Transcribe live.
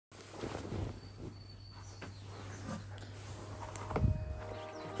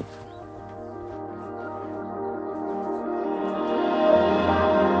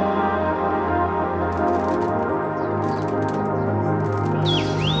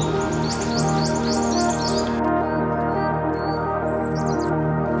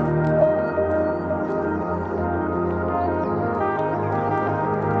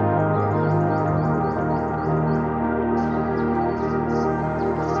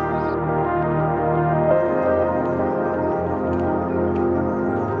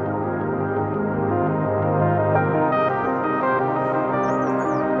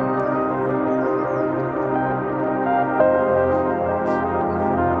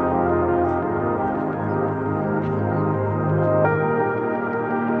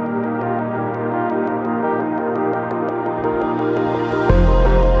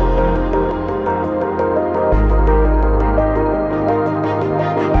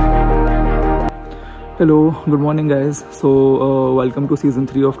Hello, good morning guys. Welcome to season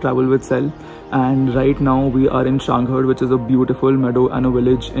 3 of Travel with Sel, and right now we are in Shangarh, which is a beautiful meadow and a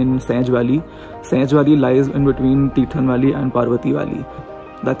village in Sainj Valley. Sainj Valley lies in between Tirthan Valley and Parvati Valley.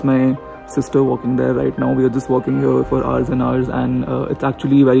 That's my sister walking there right now. We are just walking here for hours and hours, and it's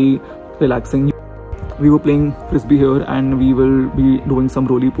actually very relaxing. We were playing frisbee here, and we will be doing some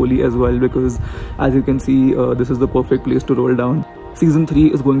roly-poly as well, because as you can see, this is the perfect place to roll down. Season 3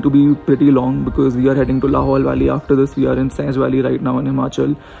 is going to be pretty long because we are heading to Lahaul Valley. After this, we are in Sainj Valley right now in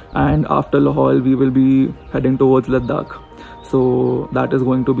Himachal, and after Lahaul we will be heading towards Ladakh. So that is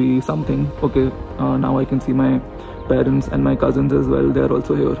going to be something. Okay, now I can see my parents and my cousins as well. They are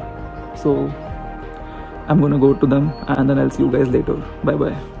also here. So I'm gonna go to them, and then I'll see you guys later. Bye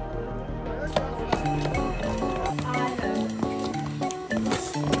bye.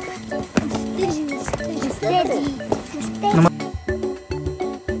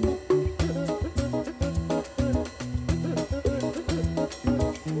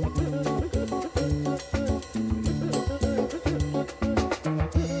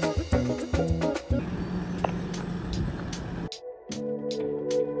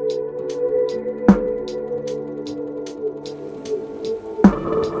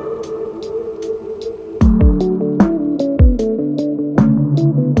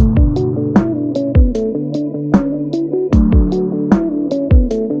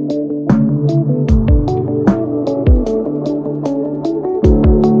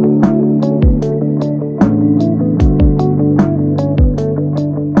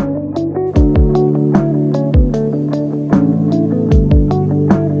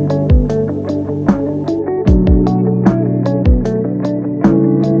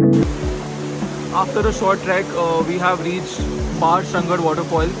 After a short trek, we have reached Shangarh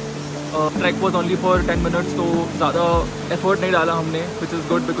waterfall. Trek was only for 10 minutes, so ज़्यादा effort नहीं डाला हमने, which is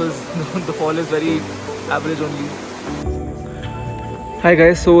good because the fall is very average only. Hi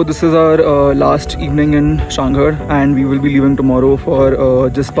guys, so this is our last evening in Shangarh, and we will be leaving tomorrow for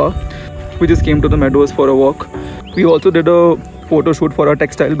Jispa. We just came to the meadows for a walk. We also did a photo shoot for our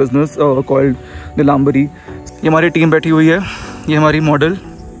textile business called the Lambari. ये हमारी team बैठी हुई है, ये हमारी model,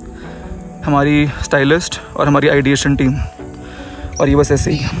 हमारी stylist और हमारी आइडिएशन टीम, और ये बस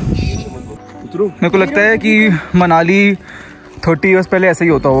ऐसे ही। मेरे को लगता है कि मनाली 30 इयर्स पहले ऐसे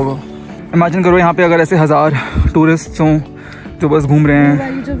ही होता होगा। इमेजिन करो यहाँ पे अगर ऐसे 1000 टूरिस्ट हों जो बस घूम रहे हैं।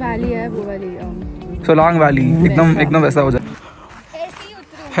 वाली जो वैली है वो वाली सोलांग वैली एकदम वैसा हो जाए।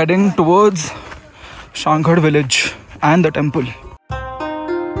 Heading towards शांगढ़ village and the temple.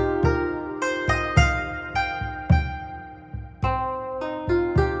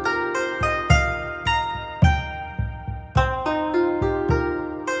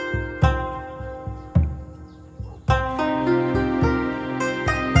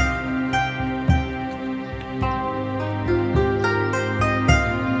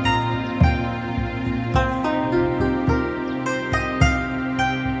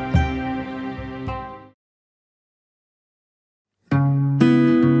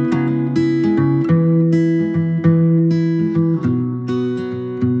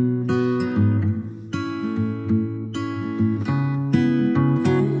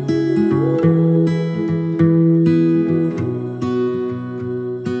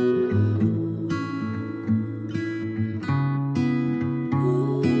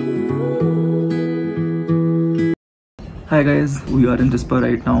 Hi guys, we are in Jispa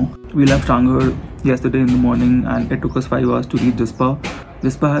right now. We left Shangarh yesterday in the morning, and it took us 5 hours to reach Jispa.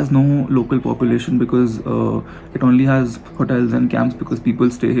 Jispa has no local population because it only has hotels and camps because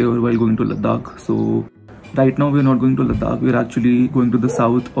people stay here while going to Ladakh. So right now we're not going to Ladakh. We're actually going to the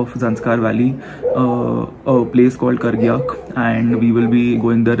south of Shangarh Valley, a place called Kargyak, and we will be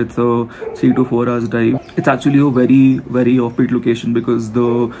going there. It's a 3 to 4 hours drive. It's actually a very offbeat location because the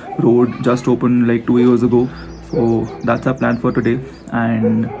road just opened like 2 years ago. So that's our plan for today,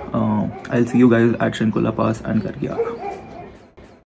 and I'll see you guys at Shinkula Pass and Kargyak.